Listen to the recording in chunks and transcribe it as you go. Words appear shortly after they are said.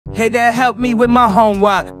Hey, Dad, help me with my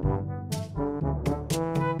homework.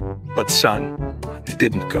 But son, I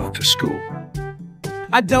didn't go to school.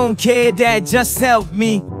 I don't care, Dad, just help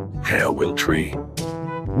me. Hell will tree.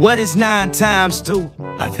 What is 9 times 2?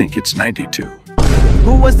 I think it's 92.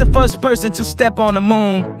 Who was the first person to step on the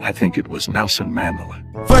moon? I think it was Nelson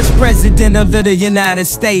Mandela. First president of the United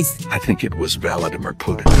States? I think it was Vladimir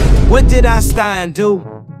Putin. What did Einstein do?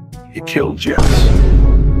 He killed jets.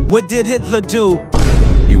 What did Hitler do?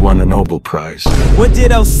 He won a Nobel Prize. What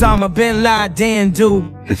did Osama bin Laden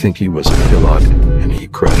do? I think he was a pilot and he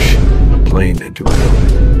crashed a plane into a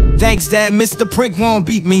building. Thanks, Dad. Mr. Prick won't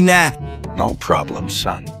beat me now. No problem,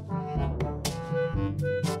 son.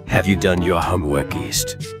 Have you done your homework,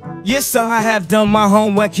 East? Yes, sir, I have done my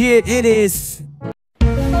homework. Here it is.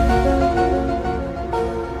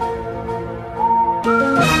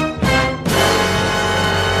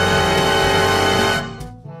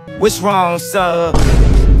 What's wrong, sir?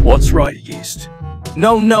 What's right, East?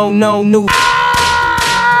 No.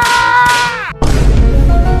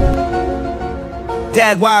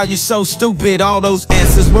 Dad, why are you so stupid? All those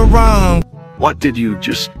answers were wrong. What did you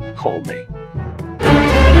just call me?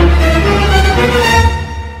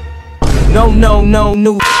 No.